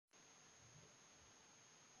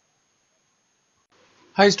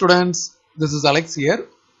Hi students, this is Alex here.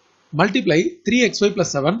 Multiply 3xy plus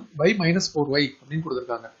 7 by minus 4y அப்படின்னு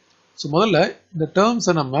கொடுத்திருக்காங்க. So முதல்ல இந்த terms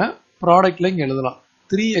நம்ம ப்ராடக்ட்ல இங்க எழுதலாம்.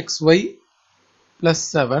 3xy plus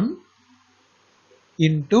 7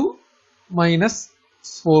 into minus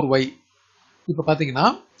 4y. இப்போ பாத்தீங்கன்னா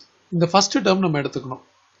இந்த first term நம்ம எடுத்துக்கணும்.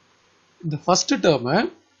 இந்த first term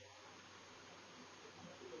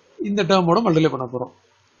இந்த term ஓட மல்டிப்ளை பண்ண போறோம்.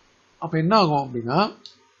 அப்ப என்ன ஆகும் அப்படின்னா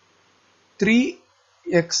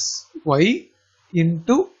 3xy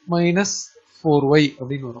into minus 4y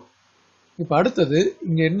அப்படின்னு வரும். இப்போ அடுத்தது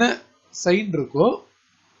இங்க என்ன சைன் இருக்கோ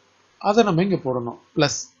அதை நம்ம இங்க போடணும்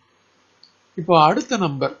பிளஸ். இப்போ அடுத்த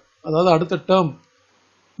நம்பர் அதாவது அடுத்த டேர்ம்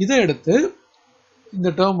இதை எடுத்து இந்த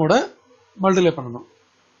டேர்மோட மல்டிப்ளை பண்ணணும்.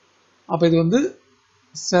 அப்ப இது வந்து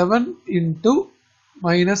 7 into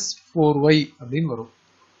minus 4y அப்படின்னு வரும்.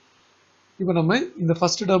 இப்போ நம்ம இந்த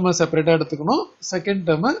ஃபர்ஸ்ட் டேர்மை செப்பரேட்டா எடுத்துக்கணும், செகண்ட்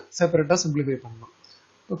டேர்மை செப்பரேட்டா சிம்பிளிஃபை பண்ணணும்.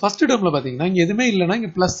 இப்போ ஃபர்ஸ்ட் டேர்ம்ல பாத்தீங்கன்னா இங்க எதுவுமே இல்லைன்னா இங்க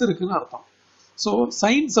பிளஸ் இருக்குன்னு அர்த்தம். ஸோ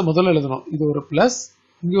சைன்ஸை முதல்ல எழுதணும். இது ஒரு பிளஸ்,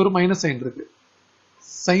 இங்க ஒரு மைனஸ் சைன் இருக்கு.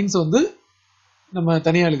 சைன்ஸ் வந்து நம்ம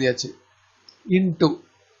தனியா எழுதியாச்சு. இன்டூ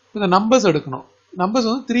இந்த நம்பர்ஸ் எடுக்கணும். நம்பர்ஸ்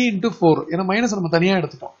வந்து 3 into 4, ஏன்னா மைனஸ் நம்ம தனியா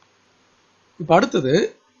எடுத்துட்டோம். இப்போ அடுத்தது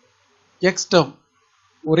எக்ஸ் டேர்ம்,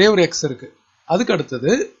 ஒரே ஒரு எக்ஸ் இருக்கு. அதுக்கு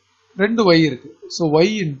அடுத்தது 2 y இருக்கு. ஸோ y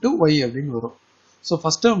into y அப்படின்னு வரும். ஸோ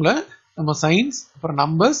ஃபர்ஸ்ட் டேர்ம்ல நம்ம சைன்ஸ், அப்புறம்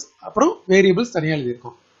நம்பர்ஸ், அப்புறம் வேரியபிள்ஸ் தனியாக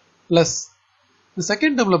எழுதியிருக்கோம் பிளஸ். இந்த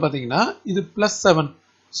செகண்ட் டேர்ம்ல பார்த்தீங்கன்னா இது பிளஸ் 7.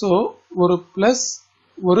 ஸோ ஒரு பிளஸ்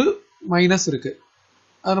ஒரு மைனஸ் இருக்கு,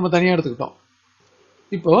 அதை நம்ம தனியாக எடுத்துக்கிட்டோம்.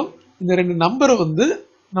 இப்போ இந்த ரெண்டு நம்பரை வந்து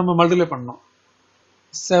நம்ம மல்டிப்ளை பண்ணோம்.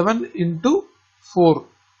 7 into 4,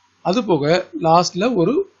 அது போக லாஸ்ட்ல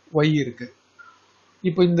ஒரு y இருக்கு.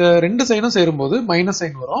 இப்போ இந்த ரெண்டு சைனும் சேரும்போது மைனஸ்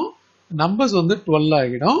சைன் வரும். நம்பர்ஸ் வந்து 12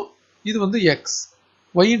 ஆகிடும். இது வந்து எக்ஸ்.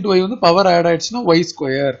 y into y வந்து பவர் ஆட் ஆயிடுச்சுன்னா y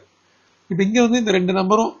ஸ்கொயர். இப்போ இங்க வந்து இந்த ரெண்டு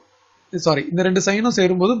நம்பரும் இந்த ரெண்டு சைனும்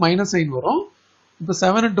சேரும்போது மைனஸ் சைன் வரும். இப்போ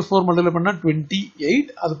 7 into 4 மல்டிப்ளை பண்ணா 28.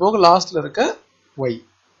 அது போக லாஸ்ட்ல இருக்க y.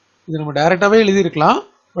 இது நம்ம டைரக்டாவே எழுதியிருக்கலாம்.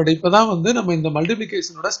 பட் இப்பதான் வந்து நம்ம இந்த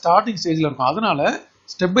மல்டிப்ளிகேஷனோட ஸ்டார்டிங் ஸ்டேஜ்ல இருக்கோம். அதனால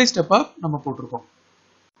ஸ்டெப் பை ஸ்டெப்பா நம்ம போட்டிருக்கோம்.